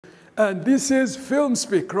And this is Film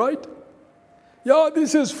Speak, right? Yeah,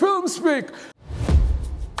 this is Film Speak.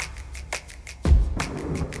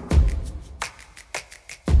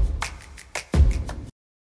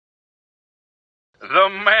 The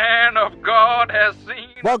man of God has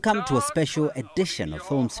seen. Welcome to a special edition of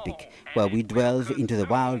Film Speak, where we delve into the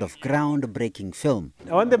world of groundbreaking film.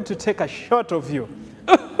 I want them to take a shot of you.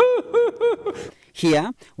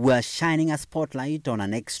 Here, we're shining a spotlight on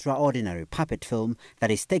an extraordinary puppet film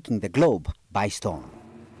that is taking the globe by storm.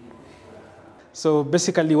 So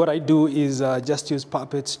basically what I do is just use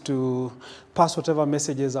puppets to pass whatever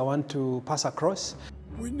messages I want to pass across.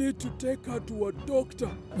 We need to take her to a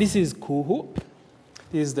doctor. This is Kuhu.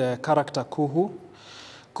 This is the character Kuhu.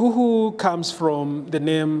 Kuhu comes from the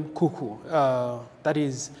name Kuku. That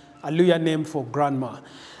is a Luya name for grandma.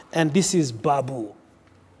 And this is Babu.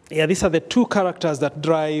 Yeah, these are the two characters that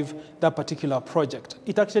drive that particular project.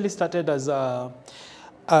 It actually started as a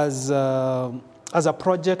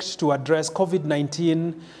project to address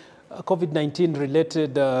COVID-19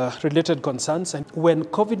 related concerns. And when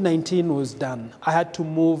COVID-19 was done, I had to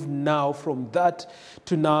move now from that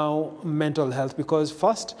to now mental health, because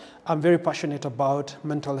first, I'm very passionate about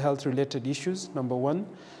mental health related issues, number one.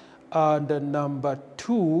 And number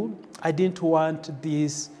two, I didn't want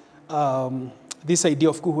this idea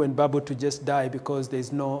of Kuhu and Babu to just die because we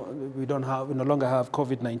no longer have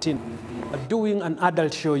COVID-19. Doing an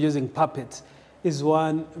adult show using puppets is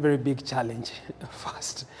one very big challenge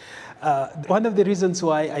first. One of the reasons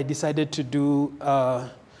why I decided to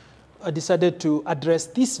address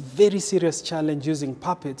this very serious challenge using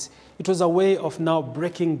puppets, it was a way of now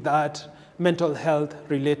breaking that mental health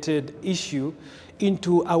related issue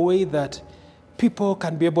into a way that people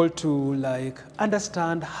can be able to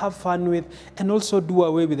understand, have fun with, and also do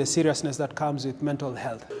away with the seriousness that comes with mental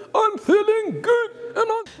health. I'm feeling good.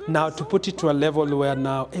 Now to put it to a level where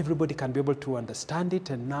now everybody can be able to understand it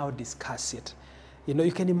and now discuss it. You know,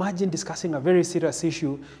 you can imagine discussing a very serious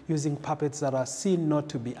issue using puppets that are seen not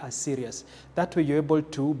to be as serious. That way you're able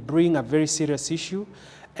to bring a very serious issue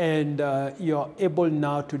and you're able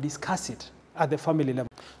now to discuss it at the family level.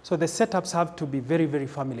 So the setups have to be very, very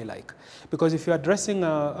family-like. Because if you're addressing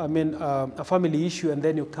a family issue and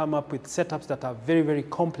then you come up with setups that are very, very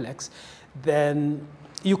complex, then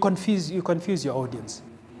you confuse your audience.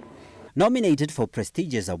 Nominated for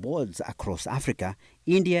prestigious awards across Africa,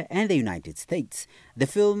 India and the United States, the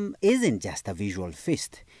film isn't just a visual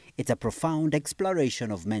feast. It's a profound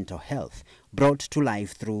exploration of mental health brought to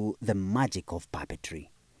life through the magic of puppetry.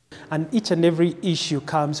 And each and every issue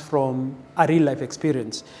comes from a real-life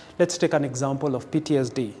experience. Let's take an example of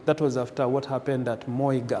PTSD. That was after what happened at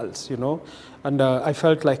Moi Girls, you know. And I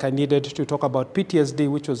felt like I needed to talk about PTSD,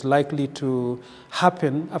 which was likely to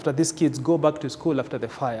happen after these kids go back to school after the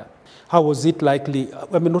fire. How was it likely,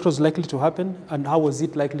 what was likely to happen, and how was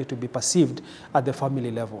it likely to be perceived at the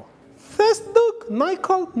family level? Facebook,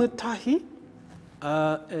 Michea Mutahi,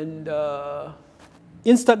 and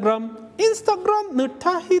Instagram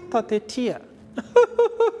Mutahi Tatetia.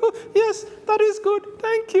 Yes, that is good.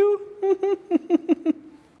 Thank you.